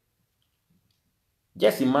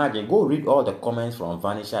 Just imagine, go read all the comments from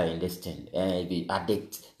Vanisher in this thing. It be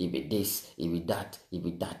addict, it be this, it be that, it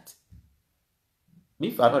be that.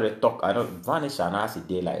 If I know the talk, I know Vanisher and has a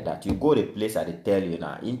day like that. You go the place I tell you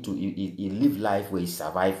now, into you live life where you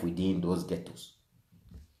survive within those ghettos.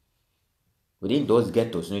 Within those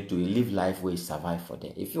ghettos, you need to live life where you survive for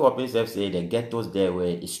them. If you open yourself say the ghettos there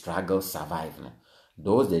where you struggle, survive, no.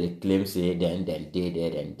 Those that they claim say then they there,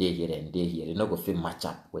 then they here, then they here, they not go feel match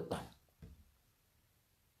up with them.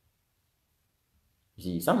 You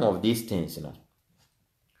see, some of these things, you know.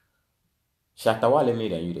 Shatawale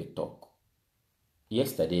made and you they talk.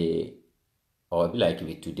 Yesterday, or be like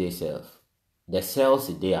with today self, the cells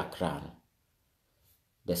they are crown.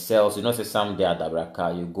 The cells, you know, say some day at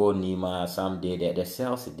Dabraka, you go Nima, some day there, the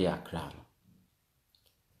cells they are crown.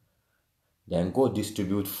 Then go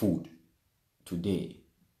distribute food today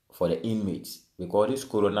for the inmates. Because this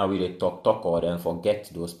corona we they talk or then forget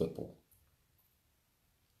those people.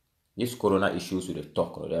 This corona issues with the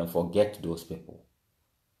talk or then forget those people.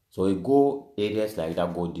 So we go areas like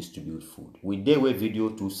that, go distribute food. We did a video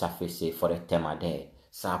to surface for a tema there,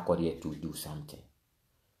 Sarknatives to do something.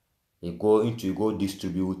 You go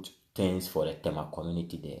distribute things for the tema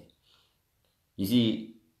community there. You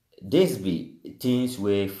see, these be things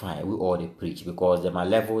we find, we all they preach because them are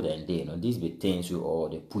leveled and they, you know, these be things we all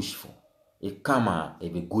they push for. It come out,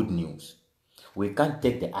 it be good news. We can't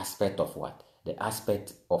take the aspect of what? The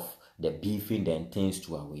aspect of the beefing and things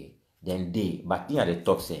to away. Then they, but here the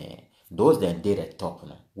top say, those then they the top,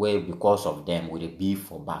 no, where because of them with the beef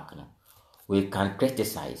for back, no, we can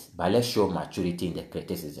criticize, but let's show maturity in the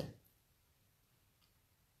criticism.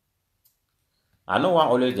 I know one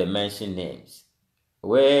always they mention names,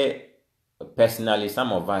 where personally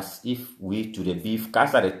some of us, if we to the beef,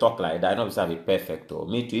 cause they talk like that, I know it's have a perfect or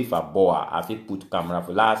me too. If a boy, I feel put camera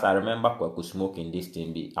for last. I remember Kwaku smoking this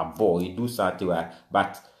thing be a boy, he do something where,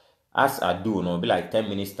 but as I do, no, be like 10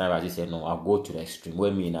 minutes time, as I said, no, I'll go to the extreme. Where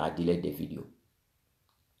me now, I delete the video.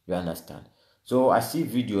 You understand? So I see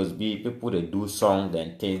videos be people they do songs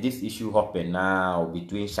and things. This issue happen now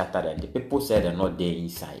between SHATTA and the people say they're not there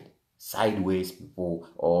inside. Sideways people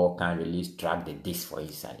all can release track the disc for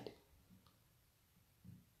inside.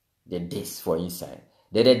 The disc for inside.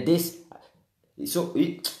 The disc. So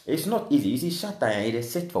it's not easy. You see, SHATTA it is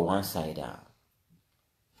set for one side.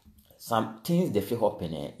 Some things they feel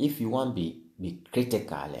happen. If you want be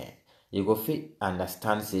critical, you go feel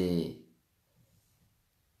understand say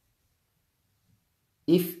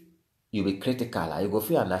if you be critical, you go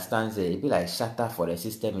feel understand say it be like SHATTA for the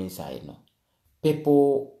system inside. No,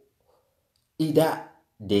 people either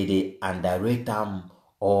they underrate them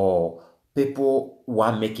or people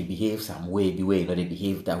want make it behave some way, the way you know they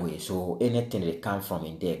behave that way. So anything they come from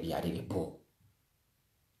in there be a really ball.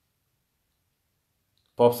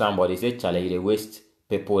 Pop somebody say Charlie they waste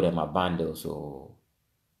people them a bundle, so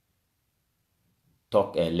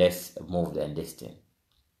talk less move than this thing.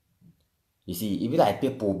 You see, if like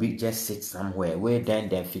people be just sit somewhere where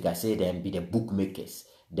then figure say them be the bookmakers,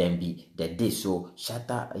 then be the this. So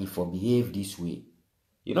SHATTA if I behave this way.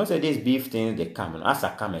 You know, say this beef things they come, as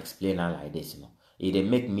I come explain like this, you know, it they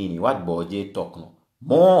make meaning what Boje talk no.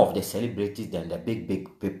 More of the celebrities than the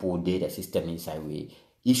big people they the system inside way.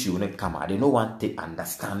 Issue when come out, they no one to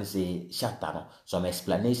understand say SHATTA no. Some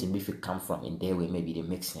explanation if it come from in their way, maybe they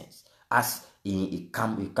make sense. As it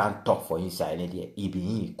can't talk for inside it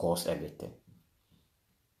be it cause everything.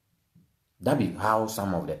 That be how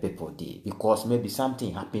some of the people did because maybe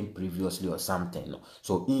something happened previously or something. No?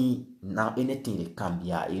 So now anything they can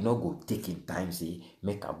be you know go taking time say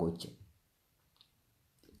make a go check.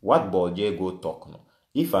 What Boje go talk no?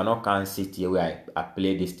 If I not can sit here where I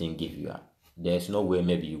play this thing give you there's no way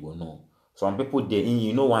maybe you will know. Some people they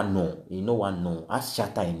you know one know. As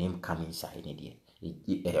SHATTA in name come inside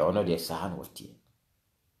there. Or not the sound what here.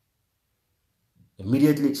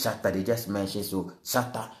 Immediately SHATTA they just mention so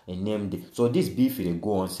SHATTA and named so this beef they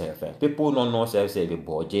go on self. People don't know self say the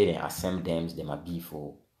Boje and assemble them a beef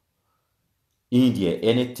for India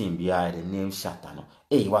anything behind the name SHATTA no.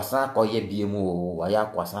 Hey, wasan ko ye BM o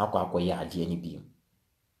waya kwasan ko ye adi any BM.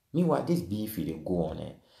 Meanwhile this beef they go on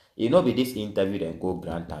it not be this interview then go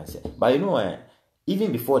grant answer. But you know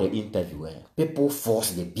even before the interview, people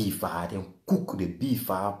force the beef then cook the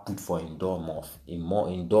beef put for indoor mouth. In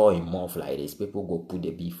mouth like this. People go put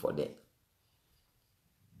the beef for them.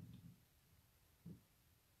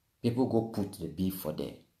 People go put the beef for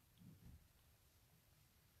there.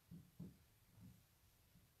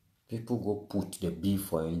 People go put the beef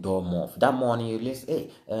for indoor month. That morning you listen,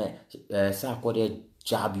 hey, Sarknatives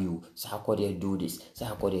jab you, Sarknatives do this,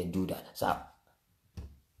 Sarknatives do that.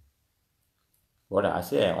 What I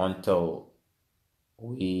say, until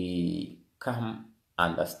we come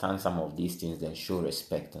understand some of these things and show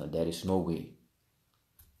respect, there is no way.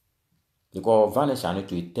 Because Vanish and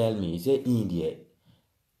to tell me, he say India,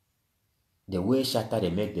 the way SHATTA they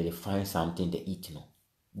make, they find something they eat,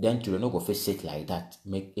 Then to no go face it like that,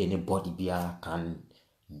 make anybody be can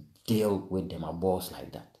deal with them a boss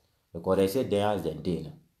like that. Because they say they ask them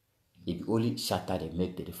day, if only SHATTA they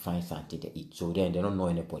make, they find something they eat. So then they don't know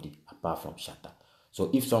anybody apart from SHATTA. So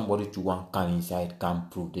if somebody to one come inside, can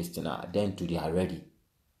prove this thing, then to they are ready.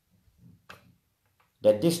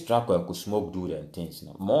 That this track could smoke do them things.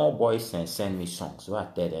 More boys and send me songs. So I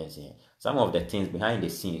tell them say, some of the things behind the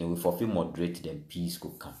scene, we for feel moderate them peace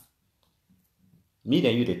could come. Me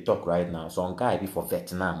and you they talk right now. Some guy be for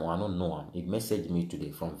Vietnam, or I don't know him. He messaged me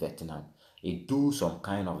today from Vietnam. He do some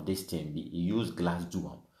kind of this thing. He use glass do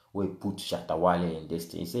him. We put SHATTA Wale in this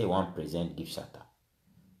thing. He say he want present give SHATTA.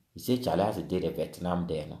 He say Charlie has a day the Vietnam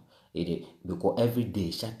there no. Because every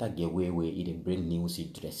day SHATTA get where it bring news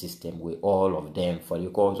into the system with all of them for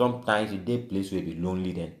because sometimes it they place where be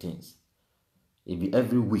lonely than things. It be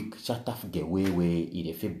every week SHATTA get where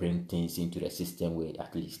it bring things into the system where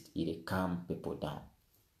at least it calm people down.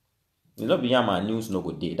 You know beyond my news no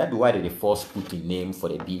good day. That be why they force put in name for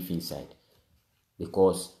the beef inside.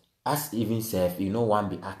 Because as even self, you know one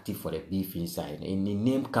be active for the beef inside. And the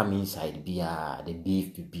name come inside be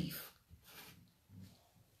the beef.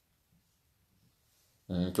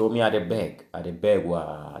 So me at the beg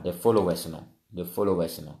the followers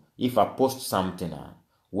no. If I post something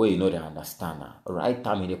where you know they understand right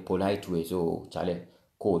time in a polite way, so Charlie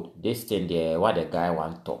code this thing there what the guy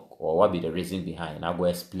want talk or what be the reason behind, I go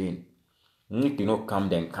explain. If you know come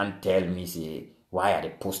then can't tell me say why I they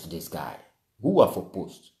post this guy. Who are for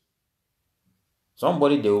post?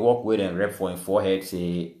 Somebody they walk with and rep for in forehead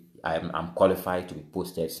say I'm qualified to be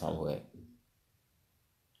posted somewhere.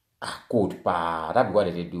 Code pa, that's what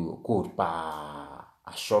they do. Code pa,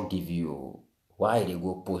 I sure give you. Why they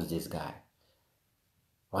go post this guy?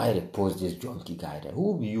 Why they post this junkie guy there?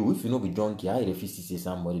 Who be you? If you know be junkie, how they say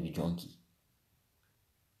somebody be junkie?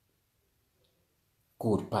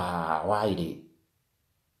 Code pa, why they?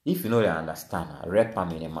 If you know they understand, rep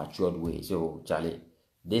him in a matured way. So Charlie,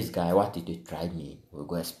 this guy what did they try me? We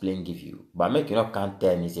go explain give you. But make you not can't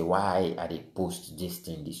tell me say why are they post this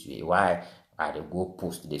thing this way? Why are they go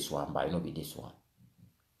post this one but you know be this one?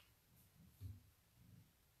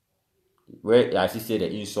 Where as you say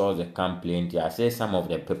the insults, the complaint, I say some of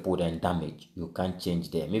the people then damage. You can't change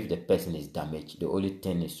them. If the person is damaged, the only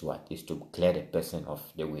thing is what is to clear the person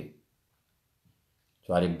off the way.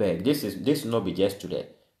 So I beg, this not be just to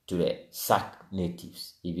the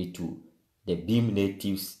Sarknatives, even to the Beam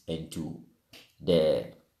natives and to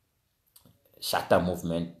the SHATTA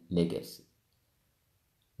movement niggas.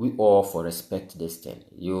 We all for respect this thing.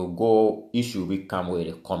 You go issue we come with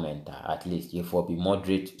a commenter at least. You for be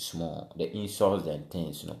moderate small. The insults and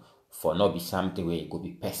things, for not be something where it could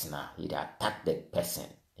be personal. It attack the person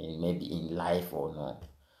in maybe in life or no.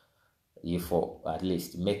 You for at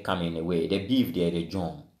least make come in a way. The beef there the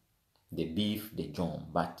jump. The beef the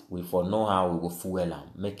jump. But we for know how we will fuel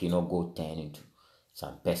them. Make it not go turn into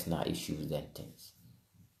some personal issues and things.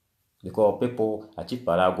 Because people achieve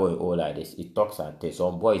para going all like this, it talks and things.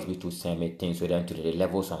 Some boys be to send me things so then to the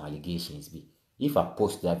level some allegations be. If I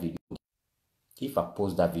post that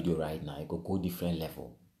video right now, it go different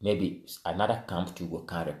level. Maybe another camp too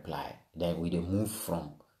can reply. Then we move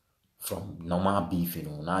from normal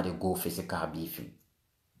beefing, now they go physical beefing.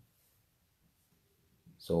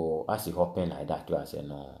 So as it happen like that, I say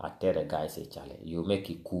no. I tell the guy say Charlie, you make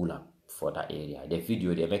it cooler for that area. The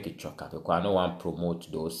video they make it choker because I don't want to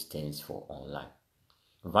promote those things for online.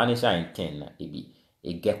 Vanisha in 10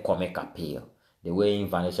 it get comic appeal. The way in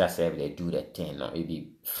Vanisha self they do the thing, it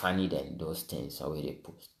be funny than those things or where they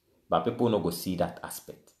post. But people no go see that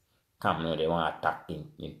aspect. Come no, they want to attack in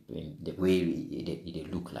the way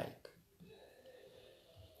it look like.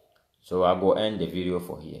 So I go end the video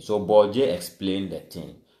for here. So Boje explained the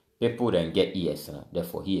thing. People then get ears,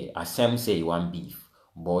 therefore here. Asem say he want beef.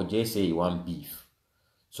 Boje say he want beef.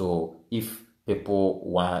 So if people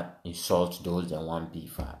want insult those that want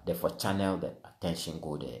beef, therefore channel the attention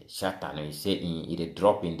go there. SHATTA, you say it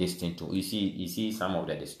drop in this thing too. You see some of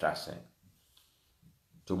the distraction.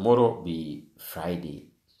 Tomorrow be Friday.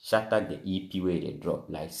 SHATTA the EP where they drop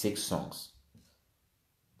like 6 songs.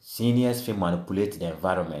 Seniors fit manipulate the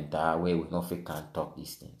environment where we no fit can talk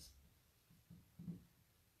these things.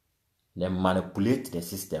 They manipulate the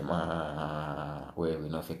system where we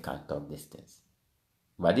no fit can talk these things.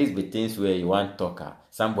 But these be things where you want talker,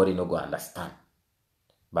 somebody no go understand.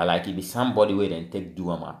 But like if it's somebody where then take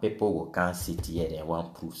do people will can't sit here they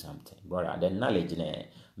want prove something. But the knowledge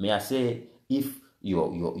may I say if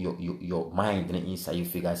your mind inside you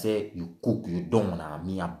figure say you cook you don't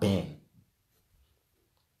me a bang.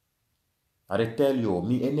 I tell you,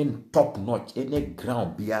 me any top notch, any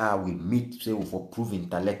ground beer we meet say for prove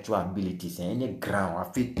intellectual abilities and any ground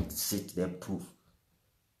I fit sit there prove.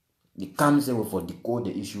 The comes say for decode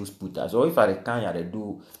the issues put us. So if I can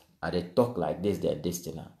do I talk like this, then this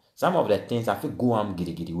thing. Some of the things I feel go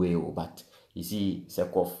giddy way, but you see,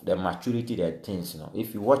 sake of the maturity the things,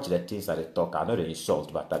 If you watch the things I talk, I know they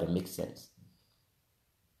insult, but that make sense.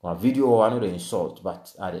 One video I know they insult,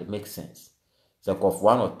 but it makes sense. Sake of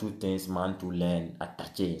one or two things man to learn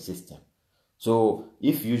attaching system. So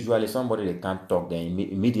if usually somebody they can't talk, then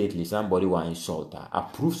immediately somebody will insult her.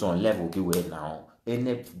 Approve some level be way now.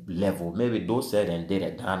 Any level, maybe those said and did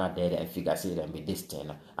a Ghana there and figure say them be this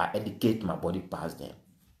thing. I educate my body past them.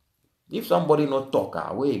 If somebody not talk,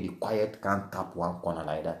 where be quiet can't tap one corner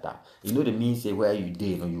like that. You know the means say where you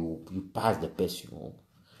day, you pass the person.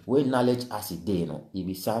 Where knowledge as it day, it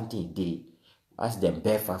be something day. As the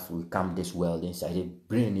Belfast will come this world inside, the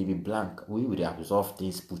brain will be blank. We will absorb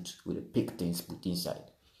things put, we will pick things put inside.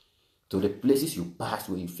 So the places you pass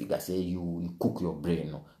where you figure say you cook your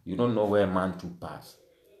brain, you don't know where man to pass.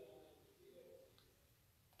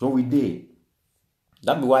 So we did.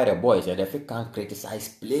 That be why the boys and they can't criticize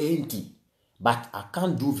plenty. But I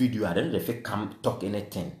can't do video, I don't know if they can't talk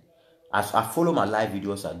anything. As I follow my live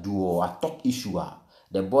videos I do or I talk issue,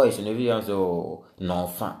 the boys in the videos no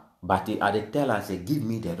fan. But they tell and say, give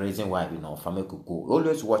me the reason why we know family could go.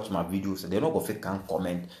 Always watch my videos. They don't go fake can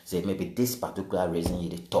comment, say maybe this particular reason you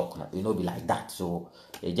they talk. No, you know, be like that. So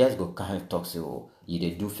they just go can't talk. So you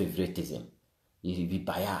they do favoritism. You be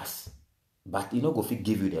biased. But you know go fit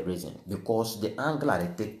give you the reason. Because the angle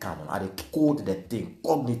they take come on, they code the thing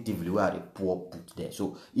cognitively where they poor put there.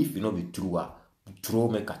 So if you know be true, true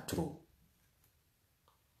make a true.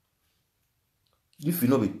 If you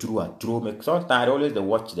know be true, make sometimes always they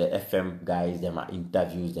watch the FM guys, them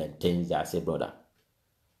interviews and things. I say, brother,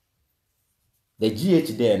 the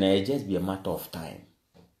GH there, and it just be a matter of time.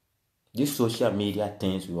 These social media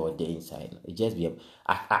things we are there inside. It just be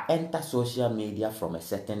I enter social media from a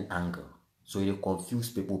certain angle, so it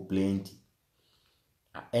confuse people plenty.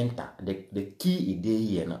 I enter the key is there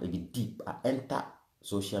here now. It be deep. I enter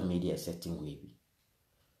social media a certain way.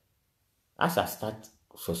 As I start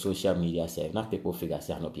for social media, say now people figure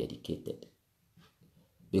say I not be educated.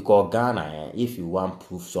 Because Ghana, if you want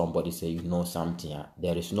proof somebody say you know something,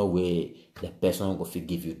 there is no way the person go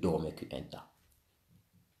give you door make you enter.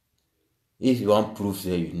 If you want proof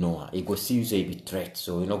say you know, it go see you say you be threat,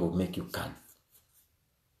 so you know go make you come.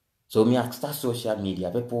 So me I start social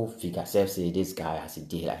media, people figure say this guy has a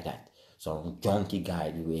day like that. Some junky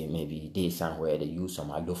guy where maybe they somewhere they use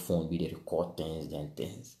some other phone, we they record things and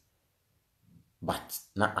things. But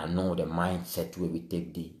now I know the mindset where we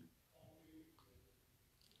take the.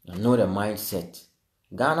 I know the mindset.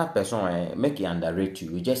 Ghana person make it underrate you.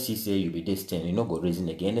 You just see say you be this thing, you no go reason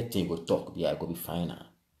again. Anything you go talk, I go be fine now.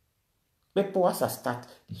 People as I start,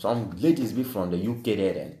 some ladies be from the UK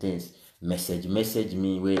there and things message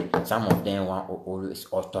me where some of them want always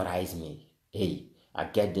authorize me. Hey, I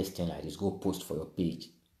get this thing like this, go post for your page.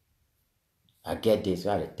 I get this,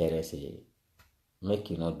 I tell them say, make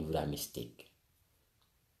you not do that mistake.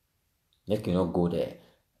 Make you not go there.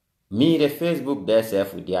 Me, the Facebook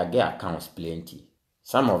themselves, they get accounts plenty.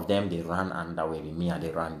 Some of them, they run under where me and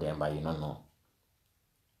they run them, but you don't know.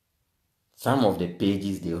 Some of the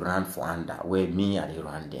pages, they run for under where me and they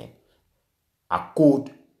run them. I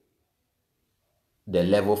code the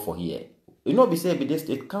level for here. You know,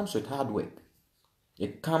 it comes with hard work.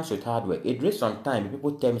 It comes with hard work. It takes some time.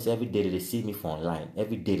 People tell me say, every day they see me for online.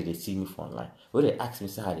 Every day they see me for online. When they ask me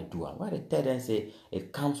say how they do it, why they tell them say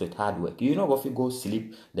it comes with hard work. You know, if you go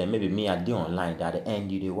sleep, then maybe me I do online. At the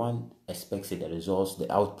end, you the one expect say the results,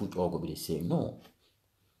 the output all go be the same. No.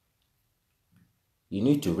 You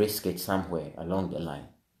need to risk it somewhere along the line.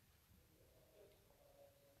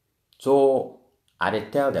 So I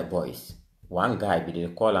tell the boys, one guy they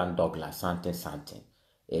call him Douglas something.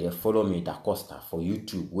 They follow me Da Costa for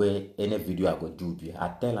YouTube where any video I go do,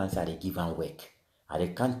 I tell him say they give him work. I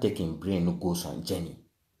can't take him brain no goes on journey.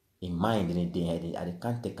 In mind in the head, I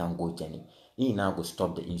can't take him go journey. He now go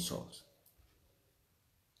stop the insults.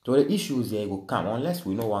 So the issues here go come unless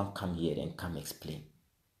we no one come here and come explain.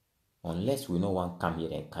 Unless we no one come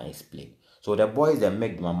here and can explain. So the boys that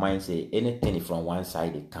make my mind say anything from one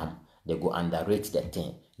side they come, they go underrate the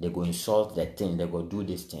thing, they go insult the thing, they go do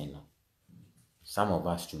this thing. Some of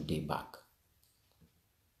us today back.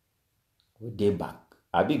 We day back.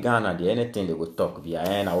 I be Ghana, the anything they go talk via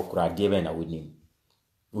and I will dear na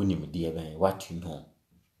unim dear what you know.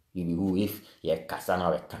 You be who if you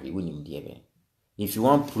kasana we can be unim dear. If you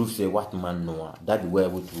want proof, say what man know, that where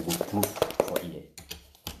we go proof for here.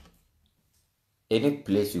 Any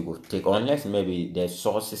place you go take, unless maybe the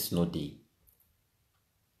sources no dey.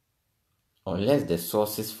 Unless the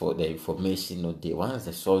sources for the information no dey. Once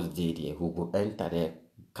the source dey there, who go enter there,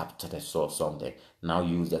 capture the source something. Now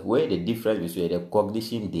use that. Where the difference between the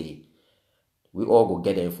cognition dey, we all go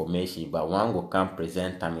get the information, but one go come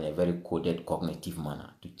present them in a very coded cognitive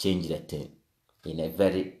manner to change the thing in a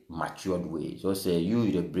very matured way. So say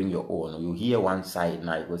you bring your own. You hear one side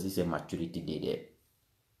now, because it's a maturity dey there.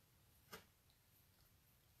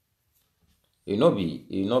 You know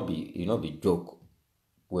be joke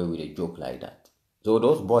where we dey joke like that. So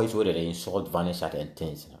those boys where they insult vanish at and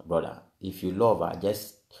things, brother. If you love her,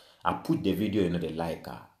 I put the video, they like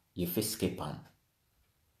her. You face skip them.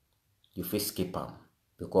 You face skip them.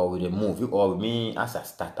 Because with the move, or me as I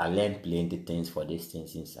start, I learn plenty things for these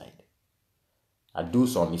things inside. I do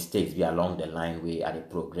some mistakes be along the line where I dey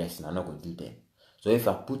progress and I'm not gonna do them. So if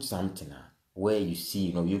I put something where you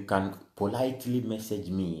see, you can politely message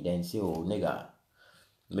me, then say, oh nigga,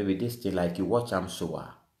 maybe this thing like you watch I'm so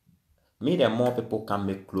me, the more people can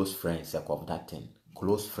make close friends of that thing.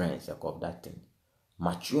 Close friends of that thing.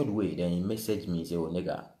 Matured way, then you message me, say, oh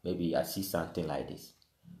nigga, maybe I see something like this.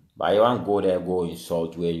 But you want go there, go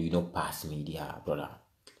insult where you pass me there, brother.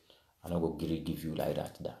 I'm not gonna give you like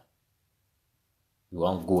that. You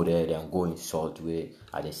want go there, then go insult where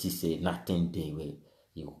I see say nothing there where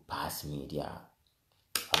you pass me there.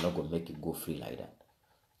 I'm not gonna make it go free like that.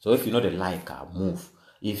 So if you know the like move.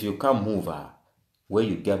 If you can't move where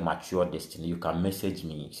you get mature destiny, you can message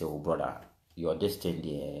me, say, oh brother, your destiny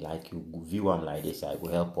there, like you view them like this, I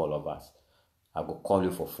will help all of us. I will call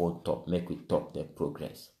you for phone talk, make we talk, then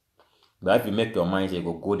progress. But if you make your mind say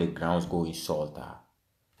go the grounds, go insult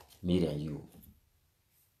me and you.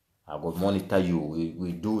 I will monitor you.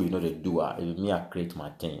 We do, the do. If me, I create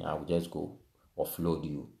my thing, I will just go offload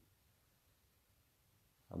you.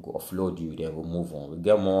 I go offload you, then we'll move on. We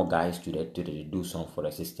get more guys to do something for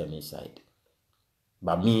the system inside.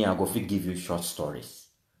 But me, I go give you short stories.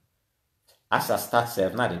 As I start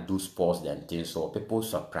self, now they do sports then things, so people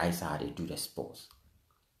surprise how they do the sports.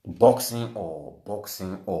 Boxing or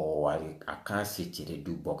I can't sit here they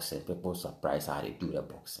do boxing. People surprise how they do the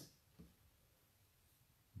boxing.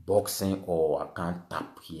 Boxing or I can't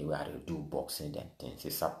tap here where they do boxing then things.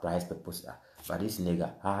 It surprise people say, but this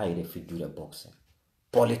nigga, how they fit do the boxing?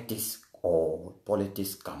 Politics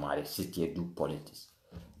come out, they sit here do politics.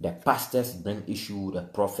 The pastors bring issue, the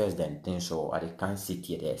prophets then things, so they can't sit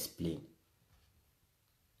here, they explain.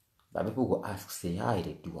 But people go ask, say, how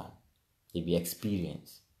they do them? It be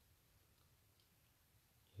experience.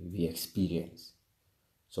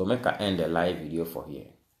 So make I end the live video for here.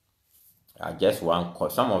 I just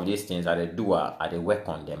want some of these things I do, I work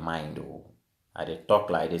on the mind, or I talk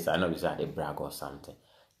like this. I know it's they brag or something.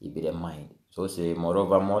 It be the mind. So say,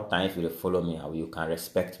 moreover, more time if you follow me, you can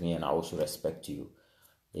respect me and I also respect you.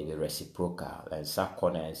 It be reciprocal and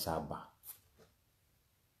Sarkona and Saba.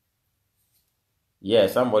 Yeah,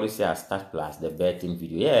 somebody say I start plus the betting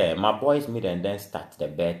video. Yeah, my boys meet and then start the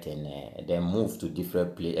betting, then move to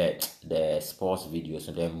different the sports videos,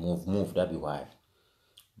 and then move. That be why.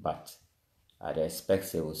 But I expect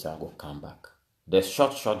say we go come back. The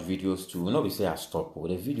short videos too. We say I stop.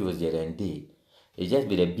 The videos there and day. It just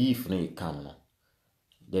be the beef no you come now.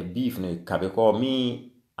 The beef no you come because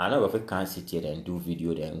me I know if I can't sit here and do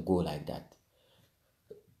video then go like that.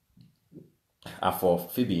 I for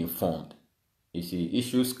be informed. You see,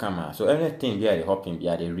 issues come out. So anything be the hopping be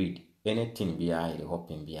they read. Anything be the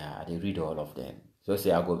hopping be they read all of them. So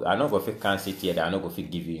say I know if I can't sit here, I know if I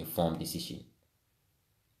give you informed decision.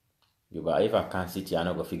 But if I can't sit here, I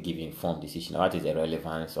know if I give you informed decision. What is the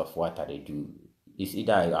relevance of what I do? It's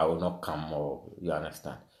either I will not come or you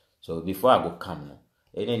understand. So before I go come,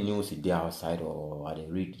 any news there outside or I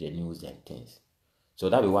read the news and things. So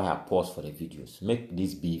that be why I pause for the videos. Make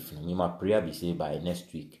this beef. My prayer be say by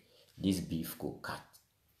next week. This beef go cut.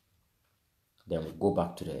 Then we go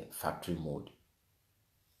back to the factory mode.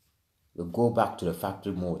 We go back to the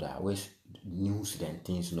factory mode where news and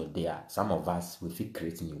things not there. Some of us we fit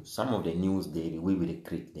create news. Some of the news they we will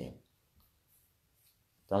create them.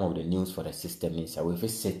 Some of the news for the system inside we fit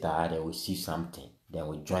sit there and we see something. Then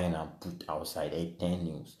we join and put outside 10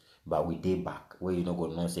 news. but we dey back where you no go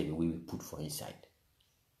know say the way we put for inside.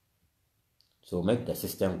 So make the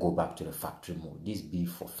system go back to the factory mode. This be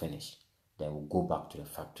for finish. Then we'll go back to the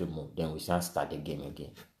factory mode. Then we shall start the game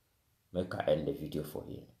again. Make I end the video for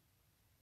here.